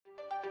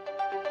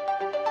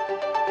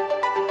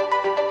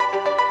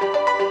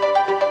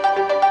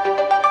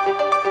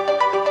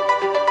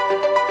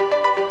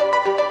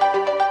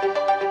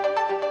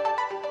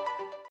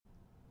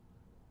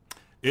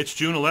It's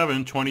June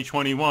 11,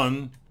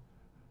 2021.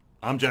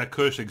 I'm Jack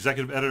Cush,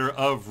 executive editor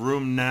of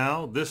Room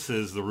Now. This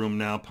is the Room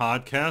Now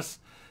podcast.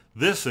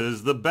 This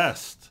is the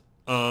best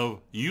of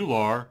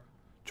EULAR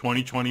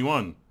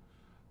 2021.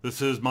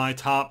 This is my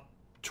top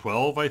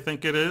 12, I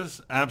think it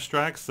is,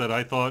 abstracts that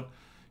I thought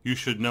you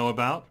should know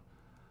about.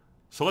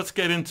 So let's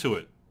get into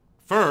it.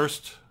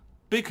 First,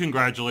 big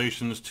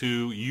congratulations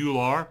to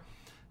EULAR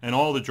and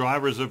all the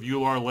drivers of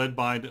EULAR led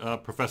by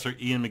Professor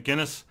Ian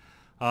McGinnis.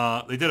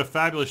 They did a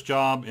fabulous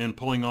job in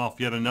pulling off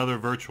yet another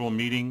virtual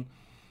meeting.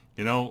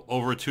 You know,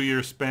 over a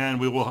 2-year span,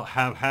 we will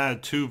have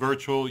had 2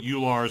 virtual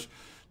EULARs,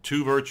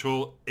 2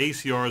 virtual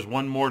ACRs,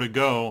 1 more to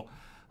go.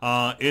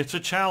 It's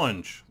a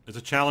challenge. It's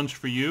a challenge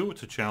for you.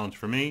 It's a challenge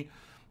for me.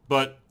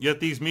 But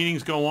yet these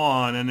meetings go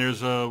on, and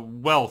there's a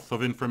wealth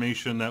of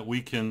information that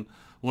we can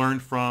learn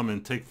from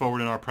and take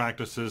forward in our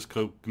practices.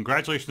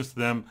 Congratulations to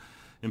them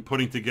in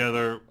putting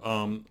together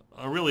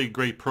a really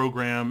great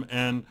program,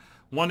 and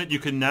one that you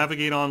can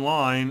navigate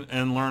online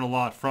and learn a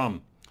lot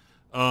from.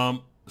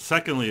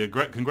 Secondly,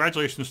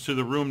 congratulations to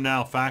the Room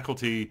Now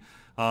faculty.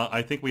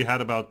 I think we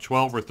had about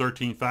 12 or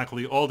 13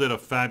 faculty, all did a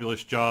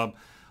fabulous job.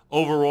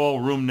 Overall,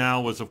 Room Now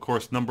was, of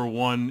course, number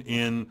 1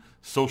 in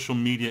social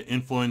media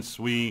influence.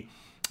 We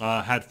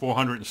had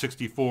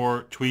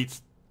 464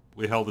 tweets.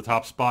 We held the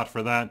top spot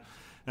for that.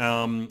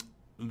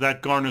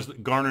 That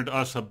garnered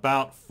us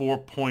about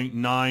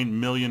 4.9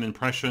 million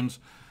impressions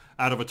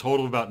out of a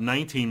total of about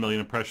 19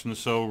 million impressions.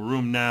 So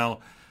Room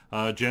Now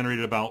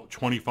generated about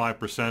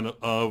 25%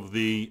 of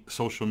the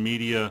social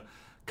media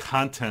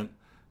content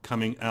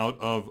coming out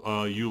of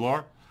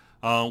EULAR.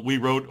 We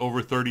wrote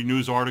over 30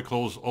 news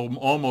articles,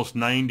 almost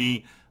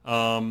 90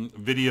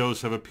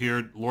 videos have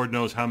appeared. Lord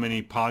knows how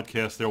many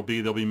podcasts there'll be.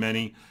 There'll be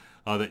many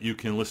that you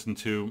can listen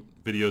to,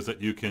 videos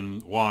that you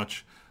can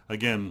watch.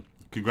 Again,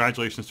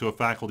 congratulations to a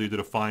faculty who did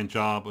a fine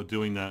job of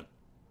doing that.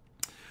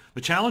 The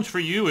challenge for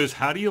you is,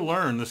 how do you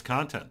learn this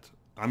content?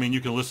 I mean,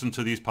 you can listen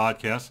to these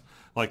podcasts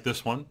like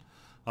this one.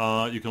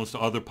 You can listen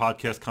to other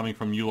podcasts coming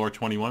from EULAR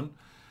 21.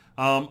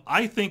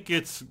 I think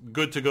it's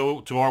good to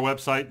go to our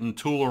website and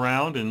tool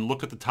around and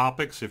look at the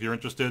topics. If you're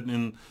interested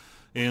in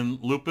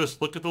lupus,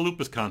 look at the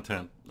lupus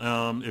content.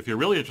 If you're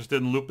really interested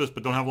in lupus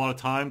but don't have a lot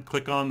of time,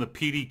 click on the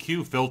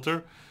PDQ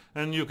filter,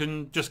 and you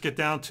can just get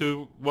down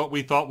to what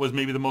we thought was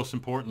maybe the most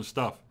important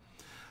stuff.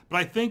 But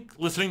I think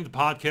listening to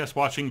podcasts,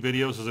 watching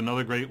videos is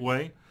another great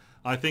way.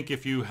 I think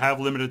if you have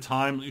limited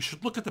time, you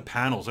should look at the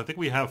panels. I think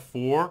we have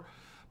 4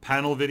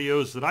 panel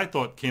videos that I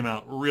thought came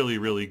out really,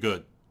 really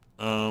good.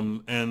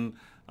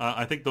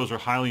 I think those are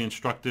highly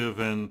instructive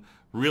and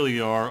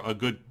really are a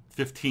good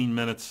 15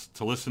 minutes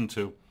to listen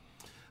to.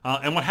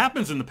 And what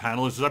happens in the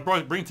panel is I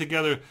bring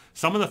together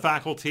some of the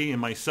faculty and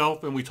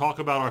myself, and we talk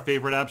about our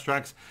favorite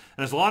abstracts.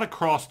 And there's a lot of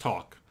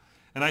crosstalk.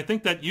 And I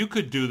think that you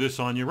could do this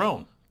on your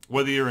own,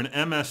 whether you're an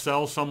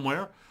MSL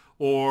somewhere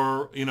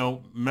or,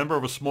 member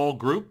of a small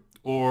group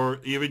or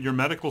even your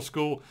medical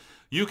school.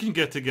 You can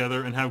get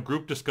together and have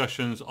group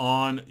discussions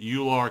on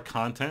EULAR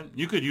content.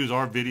 You could use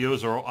our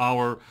videos or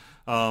our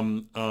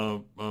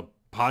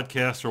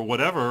podcasts or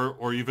whatever,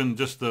 or even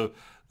just the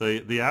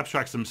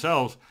abstracts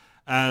themselves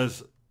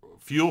as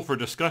fuel for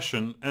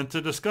discussion, and to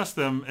discuss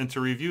them and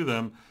to review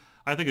them,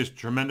 I think is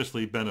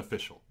tremendously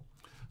beneficial.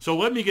 So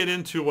let me get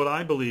into what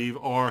I believe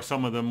are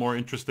some of the more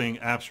interesting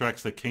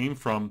abstracts that came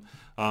from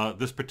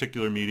this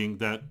particular meeting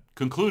that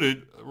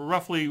concluded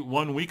roughly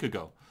 1 week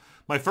ago.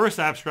 My first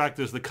abstract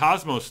is the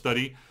COSMOS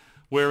study,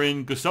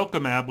 wherein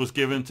guselkumab was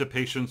given to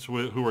patients who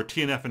are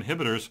TNF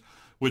inhibitors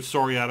with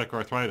psoriatic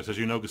arthritis. As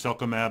you know,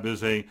 guselkumab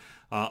is a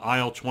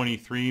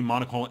IL-23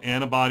 monoclonal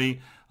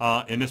antibody.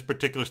 In this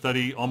particular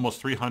study,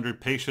 almost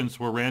 300 patients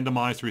were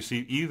randomized to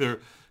receive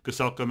either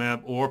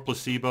guselkumab or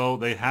placebo.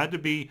 They had to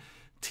be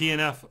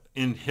TNF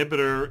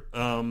inhibitor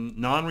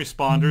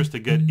non-responders to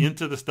get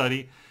into the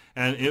study,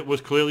 and it was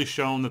clearly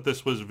shown that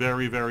this was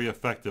very, very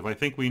effective. I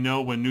think we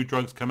know when new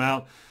drugs come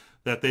out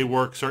that they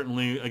work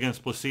certainly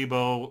against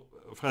placebo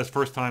as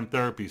first-time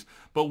therapies.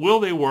 But will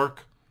they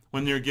work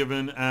when they're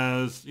given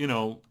as,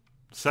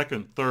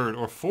 second, third,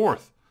 or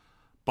fourth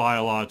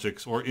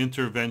biologics or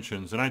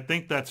interventions? And I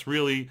think that's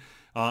really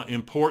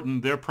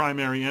important. Their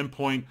primary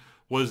endpoint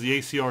was the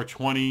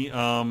ACR20,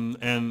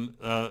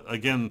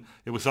 again,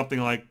 it was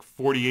something like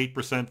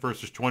 48%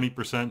 versus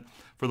 20%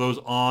 for those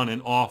on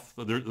and off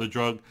the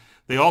drug.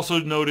 They also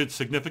noted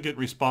significant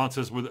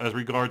responses as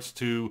regards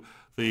to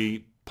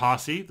the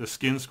PASI, the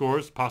skin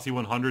scores. PASI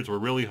 100s were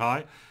really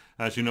high.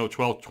 As you know,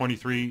 12,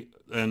 23,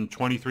 and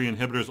 23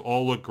 inhibitors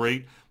all look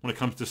great when it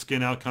comes to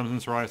skin outcomes in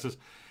psoriasis.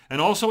 And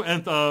also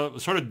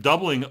sort of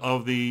doubling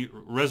of the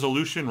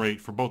resolution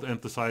rate for both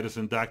enthesitis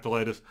and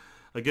dactylitis.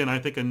 Again, I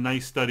think a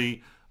nice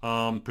study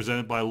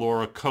presented by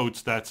Laura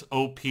Coates. That's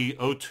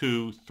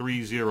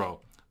OP0230.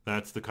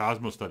 That's the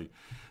COSMOS study.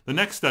 The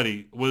next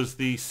study was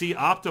the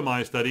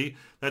C-Optimize study.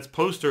 That's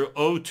poster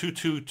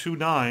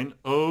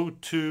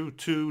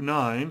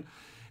 02229.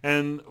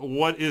 And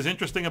what is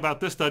interesting about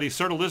this study,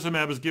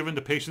 certolizumab is given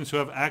to patients who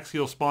have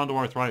axial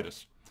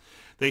spondyloarthritis.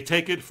 They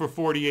take it for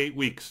 48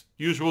 weeks.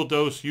 Usual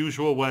dose,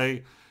 usual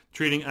way.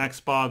 treating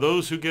AxSpA.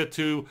 Those who get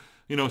to,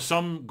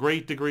 some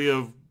great degree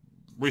of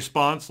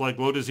response, like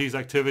low disease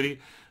activity,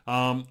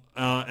 and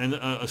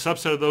a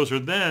subset of those are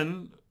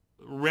then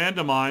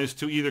randomized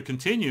to either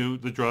continue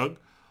the drug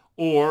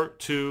or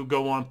to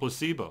go on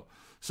placebo.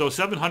 So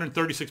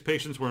 736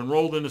 patients were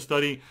enrolled in the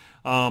study.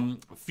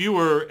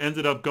 Fewer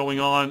ended up going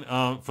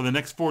on for the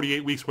next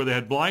 48 weeks where they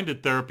had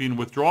blinded therapy and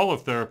withdrawal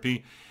of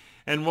therapy.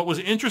 And what was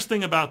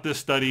interesting about this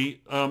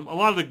study, a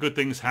lot of the good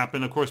things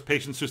happened. Of course,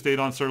 patients who stayed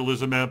on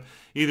certolizumab,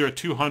 either at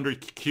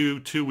 200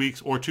 Q2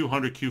 weeks or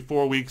 200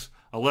 Q4 weeks,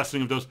 a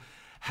lessening of dose,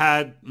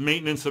 had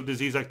maintenance of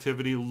disease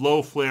activity,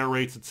 low flare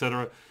rates,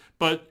 etc.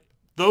 But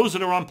those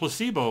that are on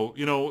placebo,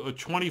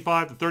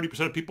 25 to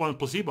 30% of people on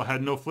placebo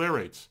had no flare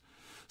rates.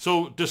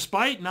 So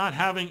despite not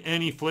having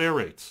any flare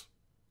rates,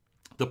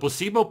 the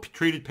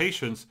placebo-treated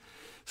patients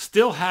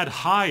still had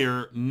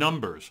higher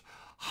numbers,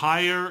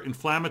 higher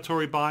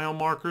inflammatory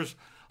biomarkers,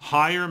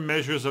 higher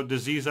measures of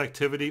disease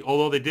activity,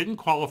 although they didn't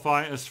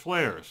qualify as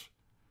flares.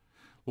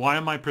 Why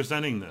am I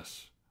presenting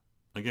this?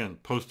 Again,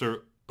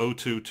 poster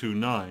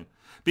 0229.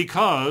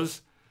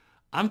 Because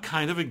I'm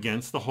kind of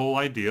against the whole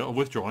idea of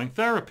withdrawing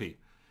therapy.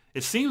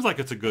 It seems like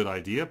it's a good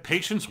idea.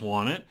 Patients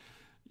want it.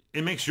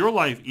 It makes your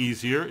life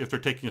easier if they're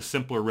taking a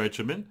simpler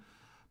regimen.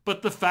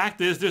 But the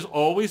fact is there's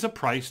always a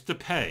price to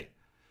pay.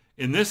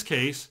 In this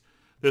case,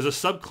 there's a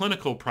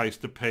subclinical price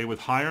to pay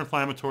with higher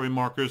inflammatory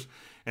markers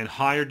and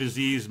higher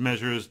disease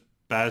measures,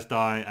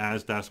 BASDAI,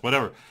 ASDAS,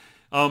 whatever.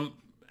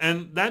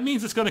 And that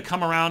means it's going to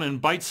come around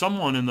and bite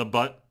someone in the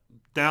butt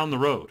down the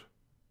road.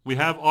 We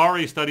have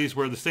already studies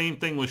where the same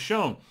thing was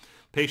shown.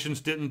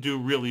 Patients didn't do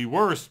really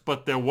worse,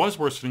 but there was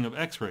worsening of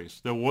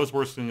x-rays. There was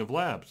worsening of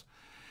labs.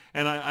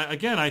 And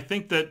I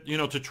think that,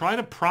 to try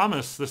to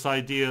promise this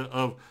idea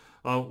of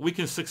we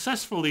can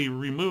successfully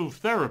remove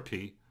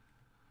therapy,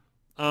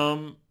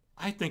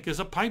 I think is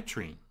a pipe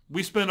dream.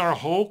 We spend our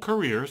whole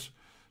careers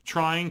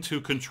trying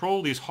to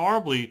control these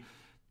horribly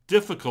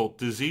difficult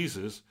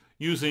diseases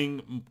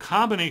using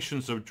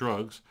combinations of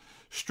drugs,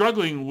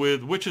 struggling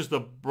with which is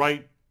the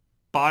right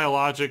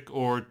biologic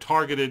or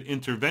targeted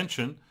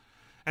intervention.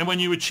 And when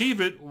you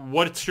achieve it,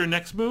 what's your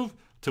next move?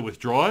 To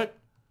withdraw it?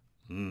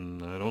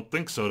 I don't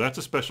think so. That's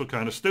a special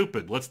kind of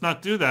stupid. Let's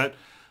not do that.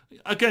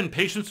 Again,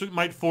 patients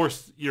might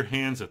force your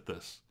hands at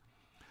this.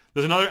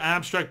 There's another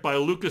abstract by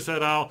Lucas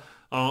et al.,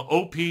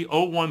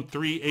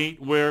 OP0138,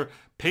 where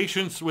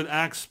patients with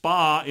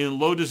AxSpA in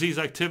low disease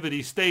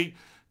activity state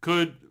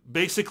could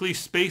basically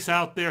space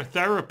out their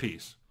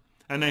therapies.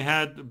 And they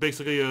had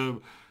basically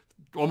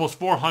almost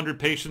 400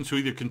 patients who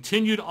either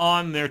continued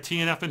on their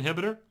TNF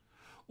inhibitor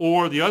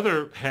or the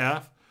other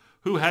half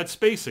who had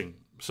spacing.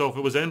 So if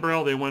it was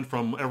Enbrel, they went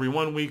from every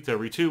 1 week to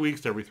every 2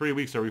 weeks to every 3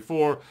 weeks to every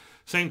 4.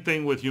 Same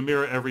thing with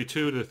Humira, every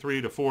 2 to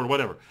 3 to 4,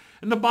 whatever.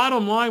 And the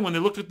bottom line, when they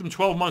looked at them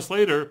 12 months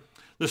later,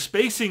 the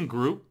spacing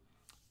group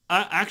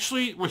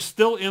actually were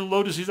still in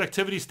low disease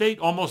activity state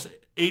almost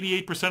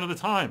 88% of the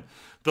time.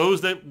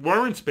 Those that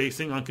weren't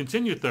spacing on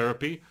continued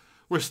therapy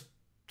were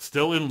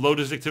still in low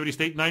disease activity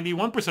state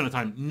 91% of the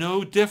time.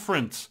 No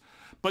difference.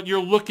 But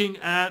you're looking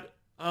at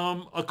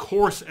a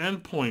course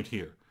endpoint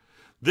here.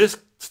 This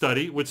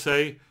study would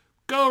say,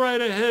 go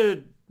right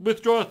ahead,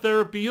 withdraw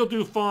therapy, you'll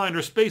do fine,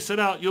 or space it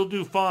out, you'll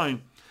do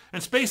fine.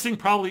 And spacing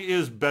probably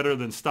is better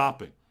than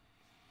stopping.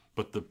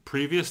 But the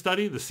previous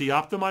study, the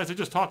C-Optimize I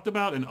just talked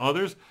about, and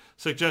others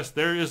suggest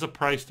there is a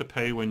price to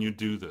pay when you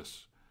do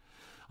this.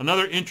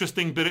 Another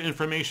interesting bit of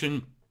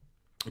information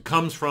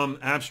comes from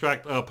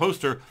abstract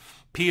poster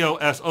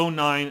POS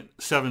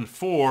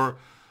 0974,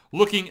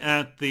 looking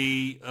at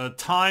the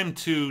time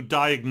to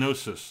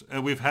diagnosis.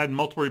 And we've had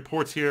multiple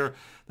reports here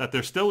that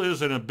there still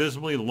is an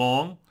abysmally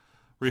long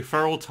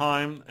referral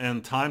time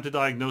and time to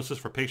diagnosis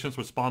for patients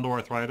with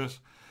spondyloarthritis.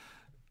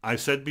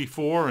 I've said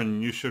before,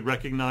 and you should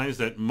recognize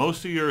that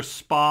most of your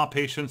SPA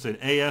patients and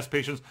AS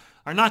patients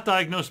are not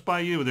diagnosed by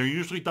you. They're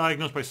usually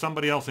diagnosed by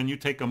somebody else and you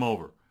take them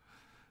over.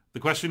 The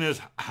question is,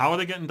 how are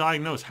they getting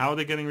diagnosed? How are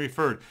they getting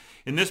referred?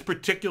 In this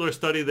particular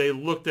study, they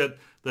looked at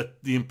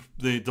the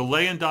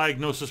delay in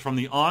diagnosis from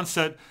the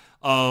onset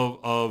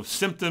of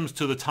symptoms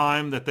to the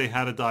time that they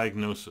had a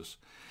diagnosis.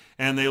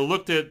 And they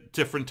looked at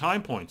different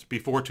time points,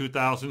 before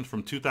 2000,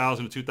 from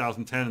 2000 to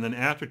 2010, and then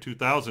after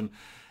 2000,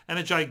 and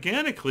a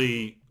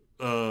gigantically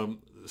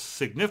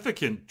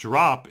significant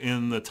drop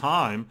in the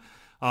time,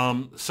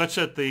 such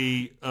that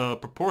the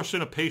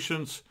proportion of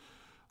patients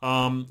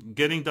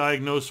getting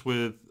diagnosed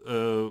with,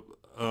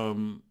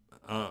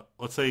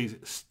 let's say,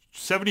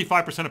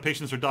 75% of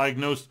patients are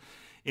diagnosed,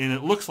 and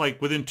it looks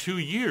like within 2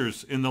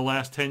 years in the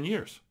last 10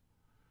 years.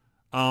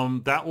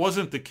 That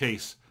wasn't the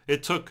case.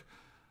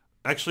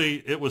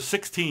 Actually, it was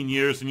 16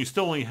 years, and you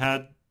still only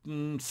had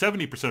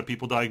 70% of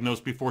people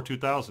diagnosed before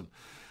 2000.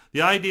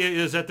 The idea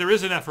is that there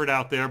is an effort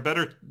out there,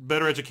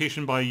 better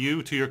education by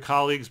you to your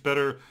colleagues,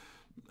 better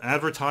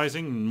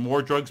advertising,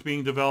 more drugs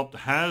being developed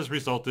has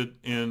resulted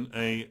in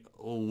a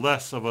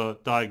less of a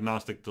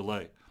diagnostic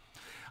delay.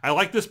 I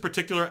like this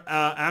particular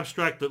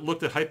abstract that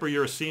looked at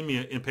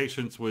hyperuricemia in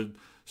patients with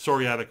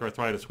psoriatic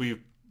arthritis.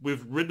 We've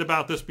we've written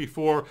about this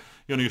before.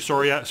 Your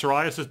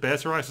psoriasis, bad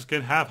psoriasis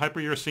can have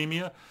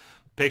hyperuricemia.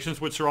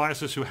 Patients with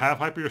psoriasis who have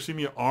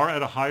hyperuricemia are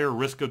at a higher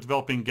risk of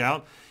developing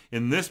gout.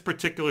 In this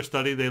particular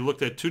study, they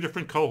looked at two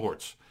different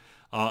cohorts.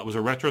 It was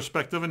a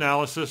retrospective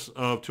analysis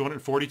of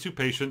 242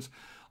 patients.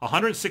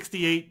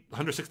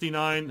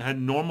 169 had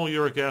normal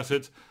uric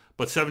acids,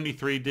 but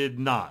 73 did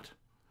not.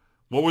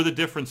 What were the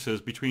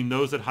differences between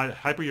those that had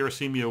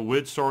hyperuricemia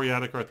with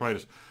psoriatic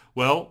arthritis?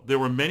 Well, there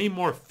were many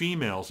more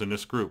females in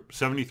this group,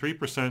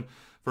 73%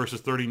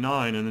 versus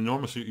 39 in the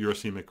normal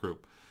uricemic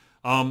group.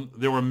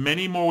 There were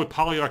many more with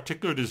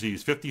polyarticular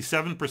disease,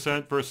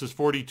 57% versus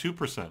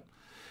 42%.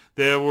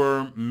 There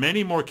were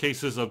many more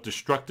cases of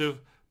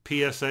destructive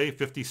PSA,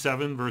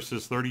 57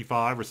 versus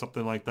 35 or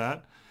something like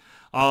that.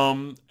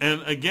 And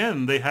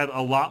again, they had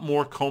a lot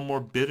more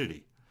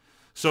comorbidity.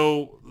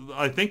 So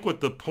I think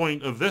what the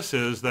point of this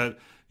is that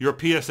your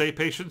PSA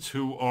patients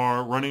who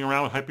are running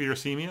around with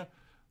hyperuricemia,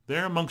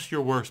 they're amongst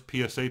your worst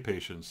PSA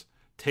patients.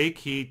 Take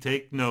heed,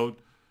 take note,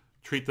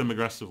 treat them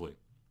aggressively.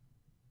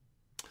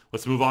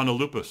 Let's move on to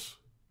lupus.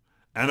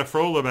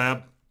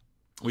 Anifrolumab,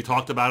 we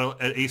talked about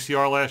it at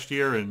ACR last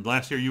year, and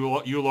last year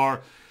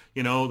EULAR,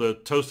 the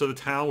toast of the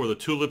town were the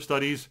TULIP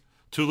studies.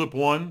 TULIP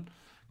 1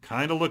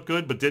 kind of looked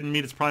good, but didn't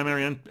meet its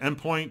primary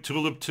endpoint.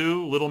 TULIP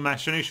 2, little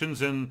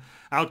machinations in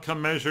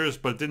outcome measures,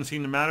 but it didn't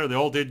seem to matter. They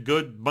all did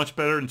good, much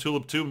better in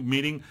TULIP 2,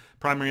 meeting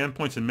primary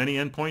endpoints and many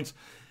endpoints.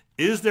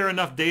 Is there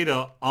enough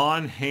data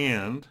on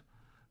hand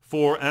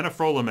for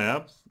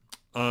anifrolumab,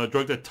 a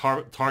drug that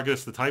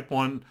targets the type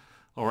 1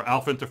 or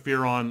alpha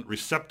interferon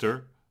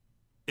receptor?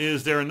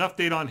 Is there enough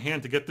data on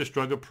hand to get this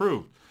drug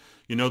approved?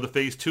 The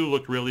phase 2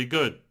 looked really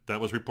good. That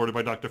was reported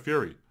by Dr.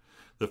 Fury.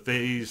 The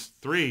phase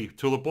 3,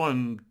 TULIP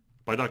 1,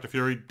 by Dr.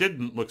 Fury,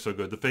 didn't look so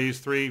good. The phase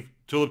 3,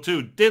 TULIP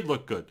 2, did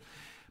look good.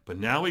 But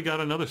now we got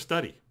another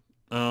study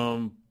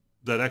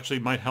that actually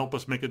might help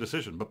us make a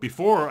decision. But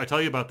before I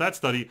tell you about that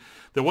study,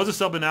 there was a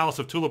sub-analysis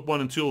of TULIP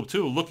 1 and TULIP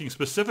 2 looking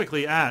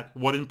specifically at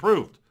what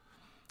improved.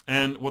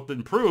 And what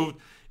improved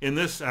in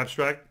this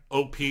abstract,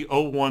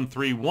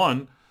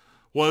 OP0131,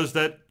 was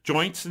that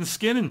joints and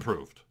skin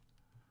improved.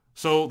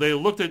 So they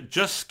looked at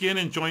just skin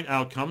and joint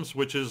outcomes,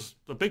 which is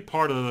a big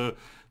part of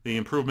the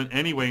improvement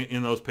anyway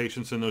in those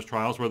patients in those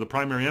trials, where the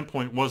primary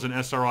endpoint was an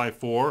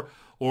SRI-4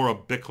 or a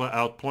BICLA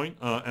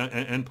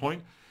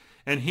endpoint.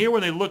 And here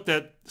when they looked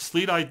at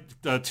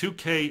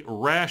SLEDAI-2K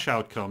rash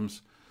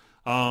outcomes,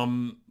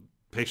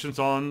 patients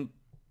on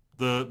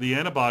the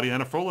antibody,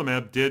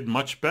 anifrolumab, did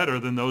much better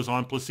than those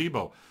on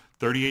placebo.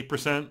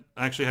 38%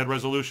 actually had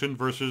resolution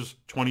versus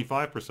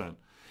 25%.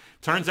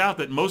 Turns out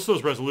that most of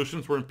those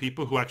resolutions were in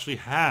people who actually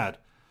had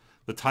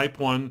the type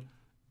 1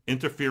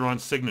 interferon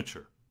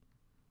signature.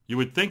 You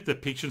would think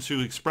that patients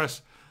who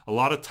express a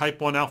lot of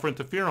type 1 alpha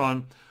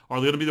interferon are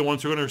going to be the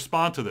ones who are going to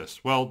respond to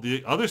this. Well,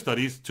 the other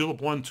studies,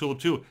 TULIP 1, TULIP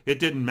 2, it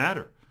didn't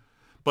matter.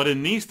 But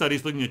in these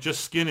studies, looking at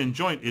just skin and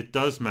joint, it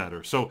does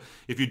matter. So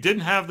if you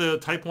didn't have the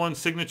type 1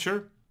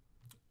 signature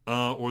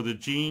or the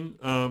gene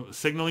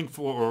signaling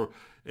for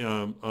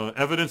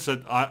evidence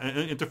that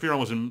interferon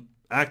was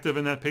active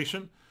in that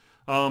patient,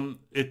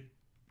 it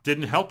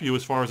didn't help you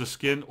as far as a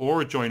skin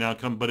or a joint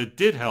outcome, but it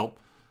did help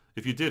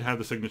if you did have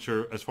the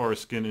signature as far as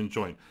skin and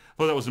joint. I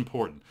thought that was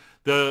important.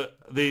 The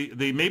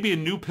maybe a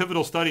new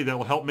pivotal study that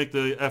will help make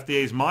the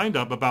FDA's mind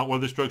up about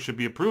whether this drug should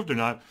be approved or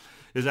not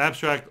is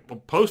abstract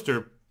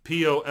poster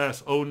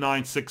POS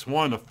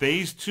 0961, a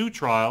phase 2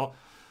 trial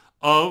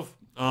of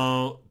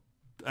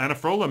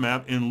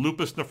anifrolumab in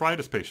lupus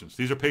nephritis patients.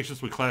 These are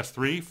patients with class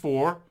 3,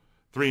 4,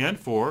 3 and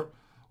 4,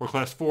 or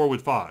class 4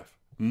 with 5.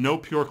 No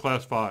pure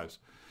class 5s.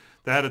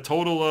 They had a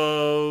total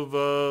of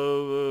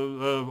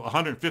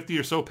 150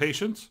 or so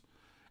patients,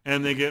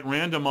 and they get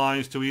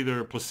randomized to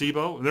either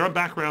placebo. They're on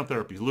background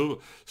therapies,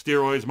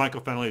 steroids,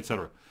 mycophenolate,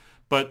 etc.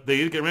 But they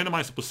either get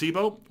randomized to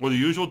placebo or the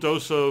usual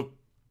dose of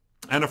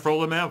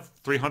anifrolumab,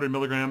 300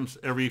 milligrams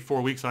every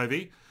 4 weeks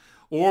IV,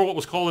 or what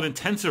was called an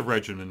intensive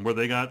regimen, where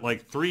they got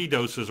like 3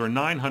 doses or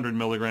 900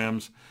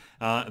 milligrams,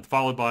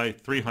 followed by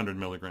 300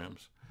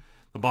 milligrams.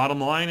 The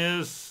bottom line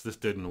is this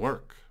didn't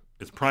work.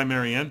 Its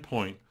primary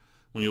endpoint,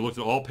 when you looked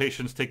at all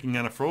patients taking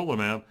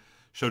anifrolumab,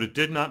 showed it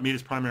did not meet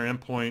its primary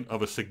endpoint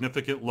of a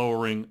significant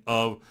lowering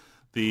of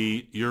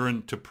the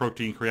urine to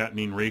protein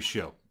creatinine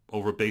ratio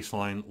over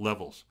baseline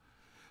levels.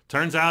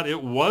 Turns out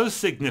it was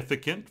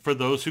significant for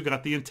those who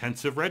got the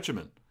intensive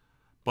regimen,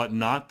 but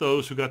not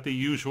those who got the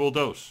usual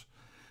dose.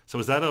 So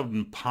is that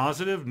a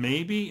positive?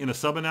 Maybe in a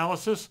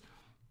sub-analysis,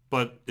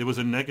 but it was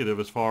a negative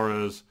as far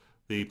as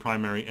the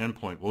primary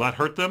endpoint. Will that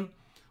hurt them?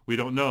 We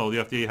don't know.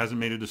 The FDA hasn't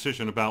made a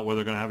decision about whether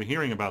they're going to have a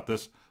hearing about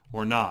this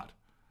or not.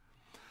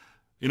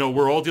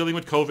 We're all dealing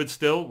with COVID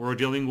still. We're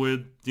dealing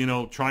with,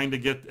 trying to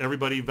get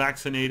everybody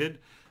vaccinated.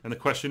 And the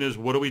question is,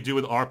 what do we do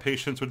with our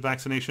patients with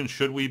vaccination?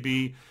 Should we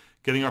be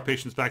getting our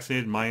patients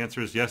vaccinated? My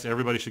answer is yes,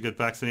 everybody should get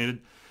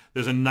vaccinated.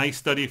 There's a nice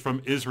study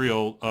from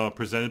Israel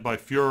presented by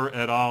Fuhrer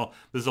et al.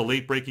 This is a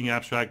late-breaking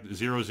abstract,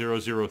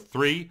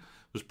 0003,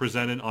 was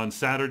presented on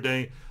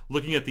Saturday,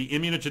 looking at the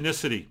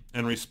immunogenicity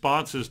and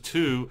responses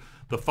to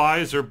The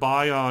Pfizer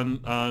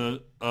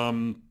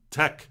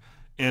BioNTech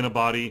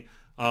antibody,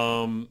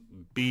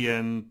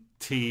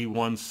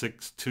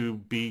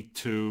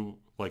 BNT162B2,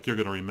 like you're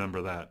going to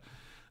remember that.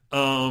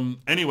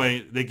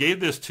 Anyway, they gave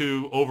this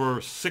to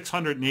over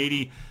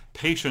 680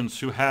 patients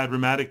who had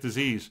rheumatic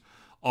disease,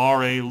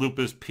 RA,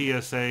 lupus,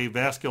 PSA,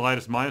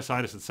 vasculitis,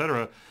 myositis,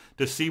 etc.,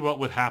 to see what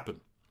would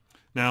happen.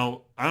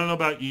 Now, I don't know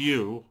about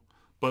you,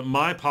 but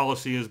my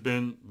policy has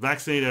been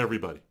vaccinate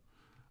everybody.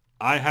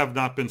 I have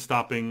not been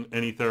stopping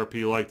any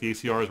therapy like the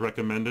ACR has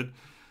recommended.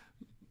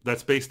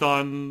 That's based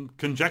on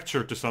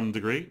conjecture to some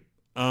degree.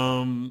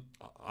 I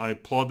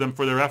applaud them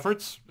for their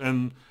efforts,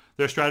 and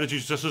their strategy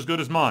is just as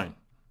good as mine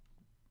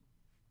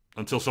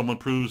until someone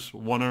proves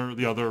one or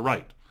the other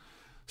right.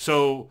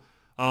 So,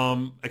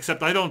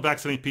 except I don't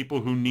vaccinate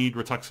people who need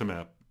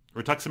rituximab.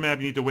 Rituximab,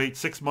 you need to wait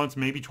 6 months,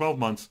 maybe 12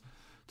 months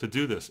to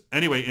do this.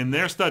 Anyway, in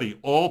their study,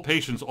 all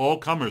patients, all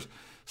comers,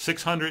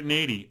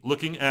 680,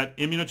 looking at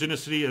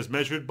immunogenicity as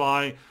measured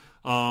by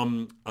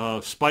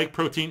spike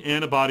protein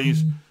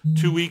antibodies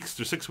 2 weeks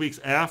to 6 weeks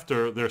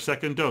after their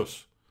second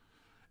dose.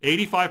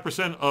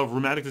 85% of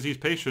rheumatic disease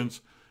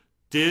patients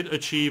did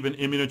achieve an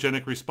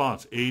immunogenic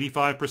response.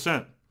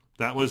 85%.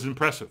 That was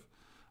impressive.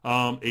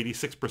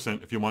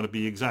 86% if you want to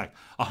be exact.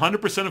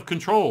 100% of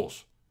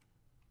controls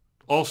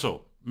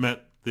also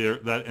met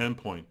that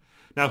endpoint.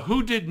 Now,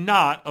 who did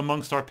not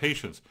amongst our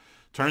patients?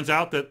 Turns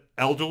out that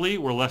elderly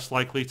were less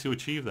likely to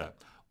achieve that.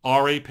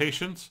 RA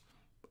patients,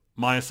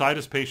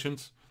 myositis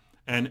patients,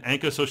 and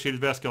ANCA-associated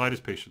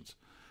vasculitis patients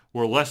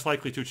were less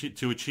likely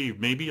to achieve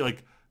maybe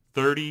like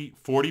 30,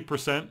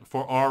 40%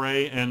 for RA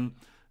and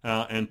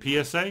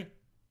PSA,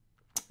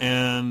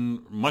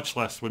 and much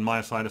less with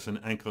myositis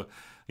and ANCA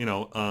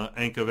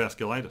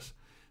vasculitis.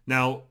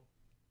 Now,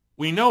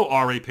 we know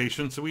RA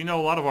patients, so we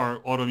know a lot of our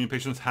autoimmune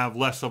patients have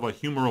less of a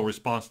humoral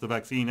response to the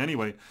vaccine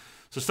anyway.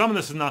 So some of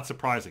this is not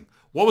surprising.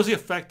 What was the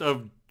effect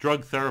of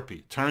drug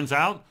therapy? Turns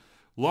out,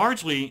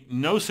 largely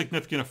no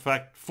significant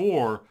effect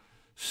for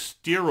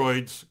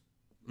steroids,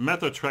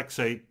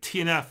 methotrexate,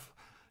 TNF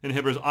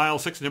inhibitors,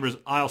 IL-6 inhibitors,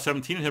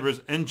 IL-17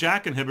 inhibitors, and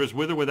JAK inhibitors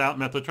with or without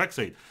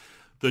methotrexate.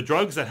 The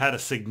drugs that had a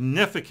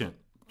significant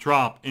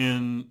drop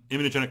in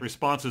immunogenic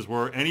responses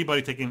were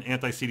anybody taking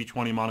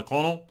anti-CD20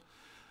 monoclonal,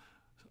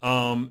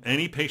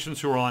 any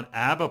patients who are on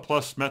ABA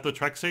plus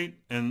methotrexate,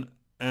 and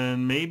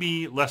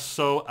maybe less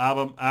so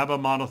ABA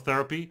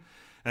monotherapy,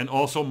 and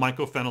also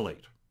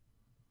mycophenolate.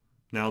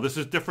 Now, this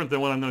is different than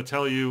what I'm going to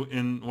tell you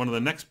in one of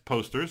the next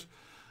posters.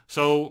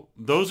 So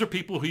those are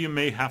people who you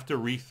may have to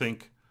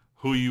rethink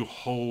who you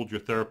hold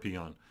your therapy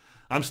on.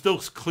 I'm still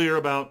clear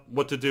about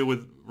what to do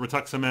with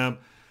rituximab.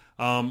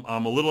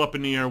 I'm a little up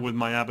in the air with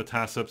my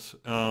abatacept.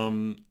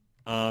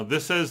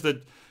 This says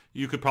that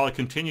you could probably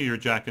continue your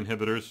JAK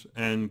inhibitors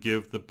and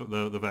give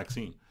the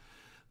vaccine.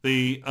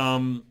 The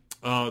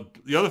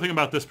other thing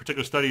about this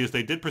particular study is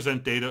they did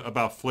present data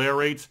about flare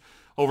rates.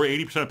 Over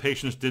 80% of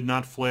patients did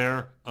not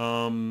flare.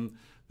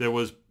 There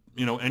was,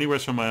 anywhere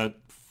from a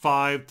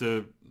 5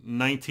 to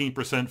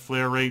 19%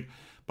 flare rate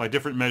by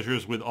different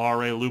measures with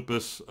RA,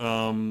 lupus.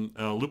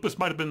 Lupus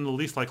might have been the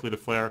least likely to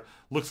flare.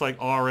 Looks like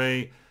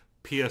RA,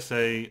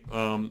 PSA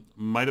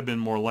might have been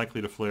more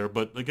likely to flare,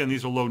 but again,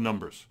 these are low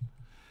numbers.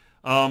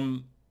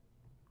 The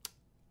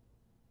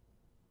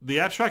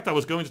abstract I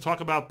was going to talk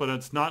about, but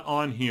it's not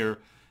on here,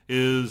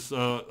 is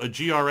a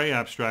GRA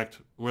abstract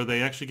where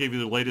they actually gave you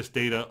the latest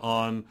data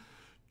on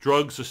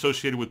drugs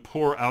associated with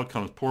poor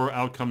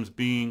outcomes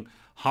being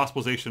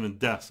hospitalization and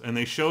deaths. And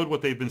they showed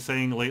what they've been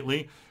saying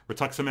lately.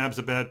 Rituximab's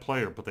a bad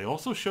player, but they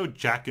also showed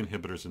JAK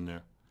inhibitors in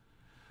there.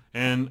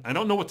 And I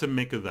don't know what to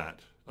make of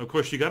that. Of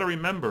course, you got to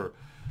remember,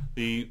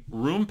 the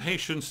rheum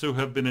patients who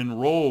have been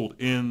enrolled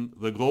in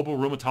the Global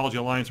Rheumatology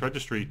Alliance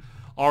Registry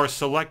are a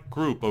select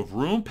group of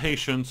rheum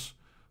patients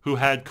who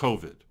had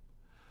COVID.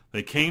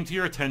 They came to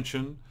your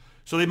attention,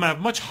 so they might have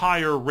much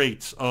higher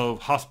rates of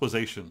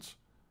hospitalizations.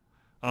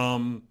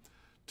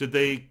 Did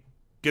they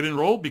get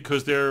enrolled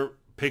because they're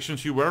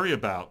patients you worry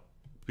about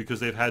because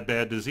they've had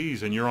bad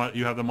disease and you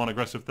have them on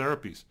aggressive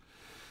therapies?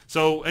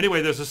 So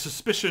anyway, there's a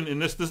suspicion in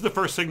this. This is the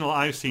first signal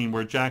I've seen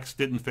where JAKs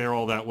didn't fare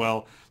all that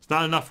well. It's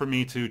not enough for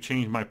me to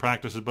change my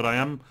practices, but I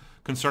am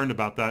concerned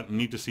about that and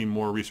need to see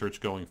more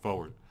research going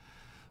forward.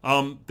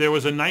 There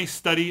was a nice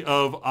study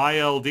of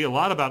ILD, a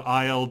lot about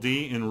ILD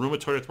in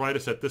rheumatoid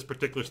arthritis at this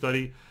particular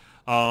study.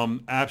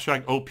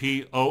 Abstract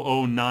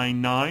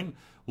OP0099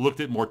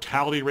 looked at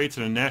mortality rates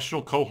in a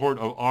national cohort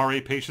of RA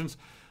patients.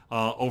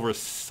 Over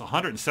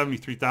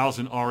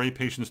 173,000 RA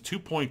patients,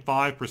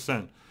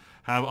 2.5%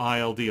 have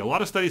ILD. A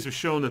lot of studies have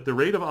shown that the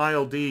rate of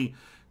ILD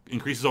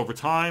increases over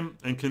time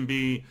and can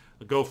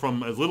go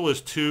from as little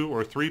as 2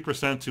 or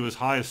 3% to as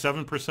high as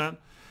 7%.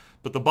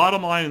 But the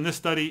bottom line in this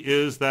study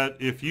is that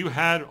if you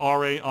had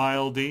RA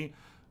ILD,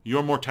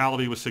 your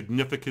mortality was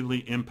significantly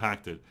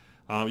impacted.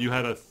 You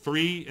had a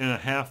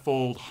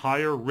 3.5-fold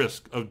higher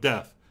risk of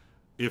death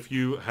if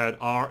you had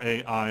RA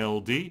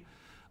ILD.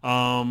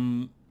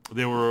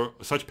 There were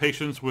such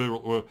patients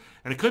and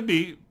it could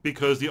be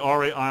because the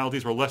RA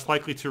ILDs were less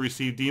likely to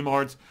receive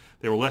DMARDs.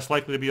 They were less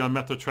likely to be on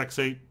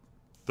methotrexate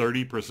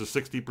 30 versus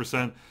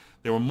 60%.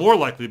 They were more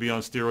likely to be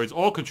on steroids,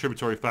 all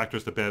contributory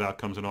factors to bad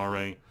outcomes in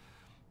RA.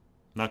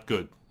 Not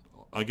good.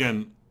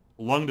 Again,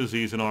 lung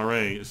disease in RA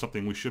is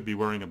something we should be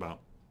worrying about.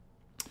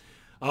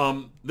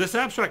 This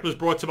abstract was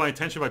brought to my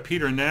attention by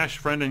Peter Nash,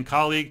 friend and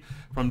colleague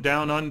from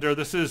Down Under.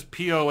 This is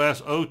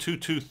POS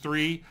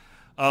 0223.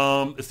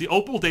 It's the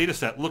OPAL data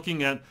set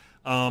looking at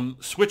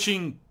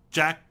switching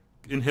JAK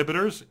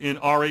inhibitors in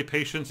RA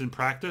patients in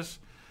practice.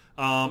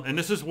 And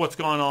this is what's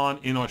gone on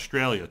in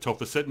Australia.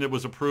 Tofacitinib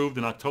was approved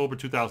in October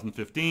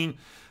 2015,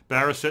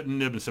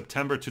 baricitinib in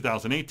September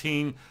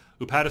 2018,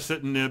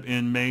 upadacitinib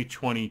in May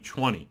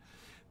 2020.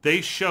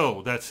 They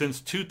show that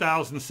since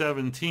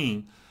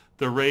 2017,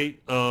 the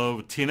rate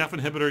of TNF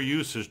inhibitor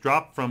use has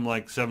dropped from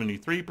like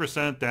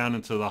 73% down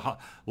into the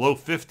low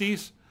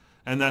 50s,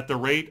 and that the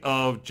rate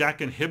of JAK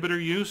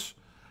inhibitor use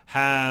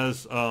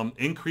has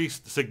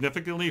increased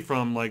significantly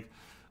from like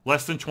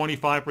less than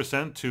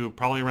 25% to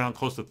probably around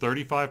close to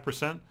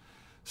 35%.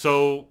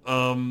 So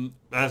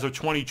as of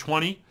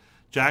 2020,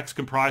 JAKs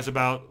comprise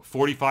about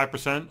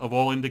 45% of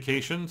all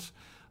indications.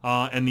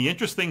 And the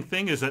interesting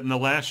thing is that in the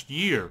last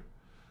year,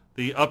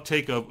 the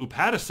uptake of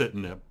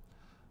upadacitinib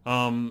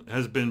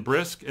has been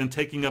brisk and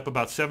taking up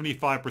about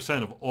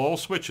 75% of all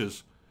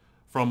switches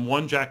from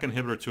one JAK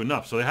inhibitor to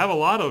another. So they have a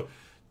lot of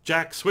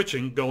JAK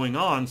switching going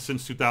on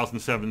since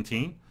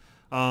 2017.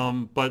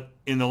 But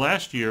in the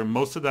last year,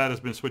 most of that has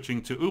been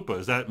switching to UPA.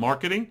 Is that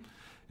marketing?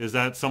 Is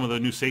that some of the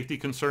new safety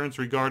concerns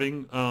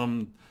regarding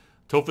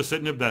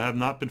tofacitinib that have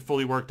not been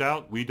fully worked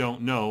out? We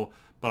don't know.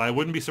 But I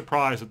wouldn't be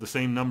surprised if the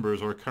same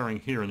numbers are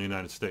occurring here in the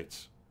United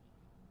States.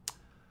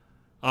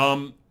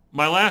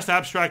 My last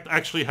abstract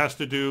actually has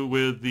to do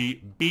with the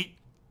BEAT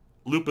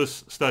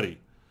lupus study.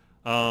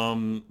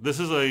 This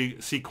is a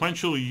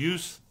sequential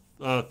use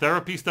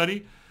therapy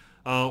study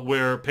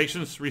where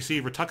patients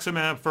receive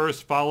rituximab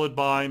first, followed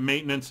by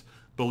maintenance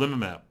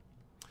belimumab.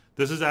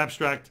 This is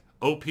abstract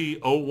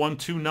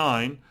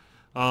OP0129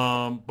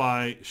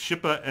 by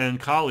Shippa and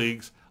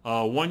colleagues,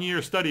 a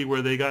one-year study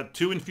where they got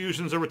 2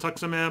 infusions of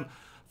rituximab,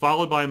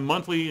 followed by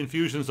monthly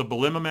infusions of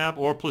belimumab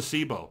or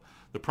placebo.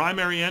 The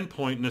primary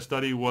endpoint in this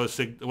study was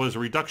a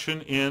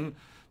reduction in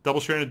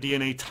double-stranded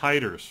DNA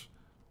titers.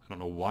 I don't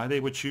know why they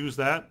would choose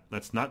that.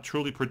 That's not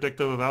truly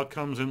predictive of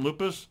outcomes in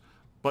lupus,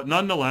 but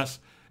nonetheless,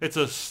 it's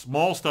a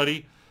small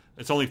study.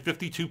 It's only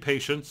 52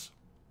 patients,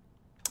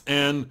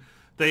 and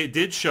they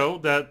did show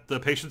that the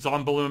patients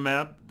on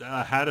belimumab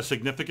had a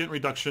significant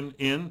reduction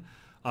in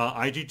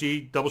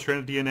IgG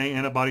double-stranded DNA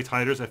antibody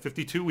titers at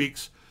 52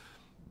 weeks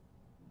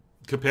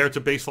compared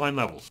to baseline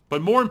levels.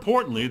 But more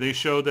importantly, they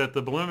showed that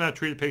the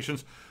belimumab-treated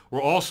patients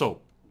were also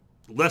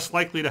less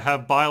likely to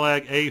have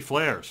BILAG-A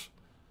flares,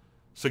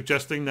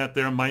 suggesting that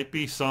there might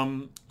be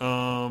some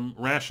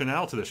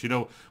rationale to this. You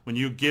know, when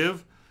you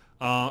give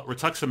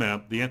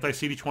rituximab, the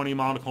anti-CD20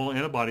 monoclonal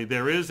antibody,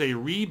 there is a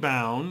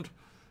rebound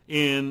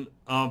in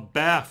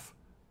BAFF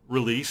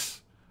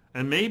release,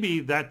 and maybe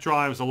that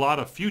drives a lot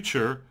of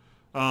future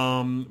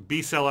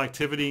B-cell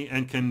activity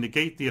and can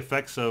negate the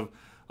effects of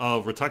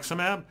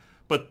rituximab.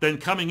 But then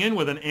coming in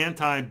with an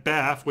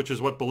anti-BAFF, which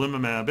is what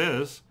belimumab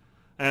is,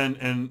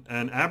 and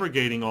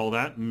abrogating all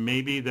that,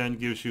 maybe then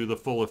gives you the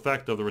full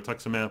effect of the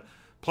rituximab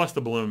plus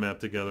the belimumab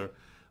together.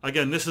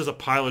 Again, this is a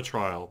pilot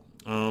trial.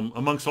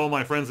 Amongst all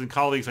my friends and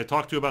colleagues I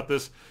talked to about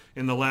this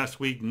in the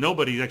last week,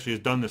 nobody actually has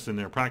done this in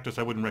their practice.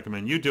 I wouldn't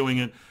recommend you doing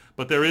it,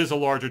 but there is a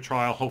larger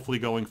trial hopefully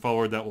going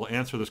forward that will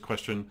answer this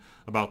question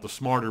about the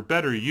smarter,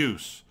 better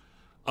use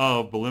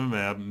of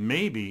belimumab,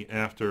 maybe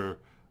after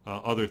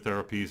other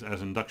therapies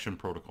as induction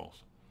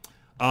protocols.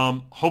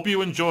 Hope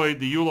you enjoyed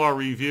the EULAR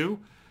review.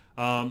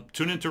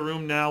 Tune into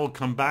Room Now. We'll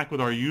come back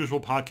with our usual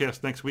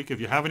podcast next week.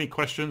 If you have any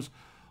questions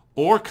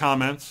or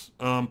comments,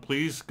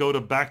 please go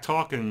to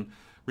Backtalk and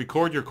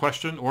record your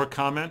question or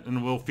comment,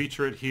 and we'll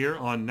feature it here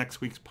on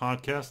next week's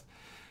podcast.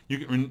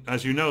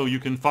 As you know, you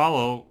can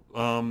follow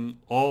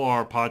all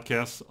our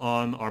podcasts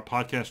on our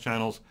podcast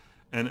channels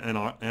and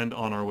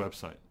on our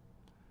website.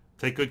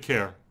 Take good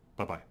care.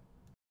 Bye-bye.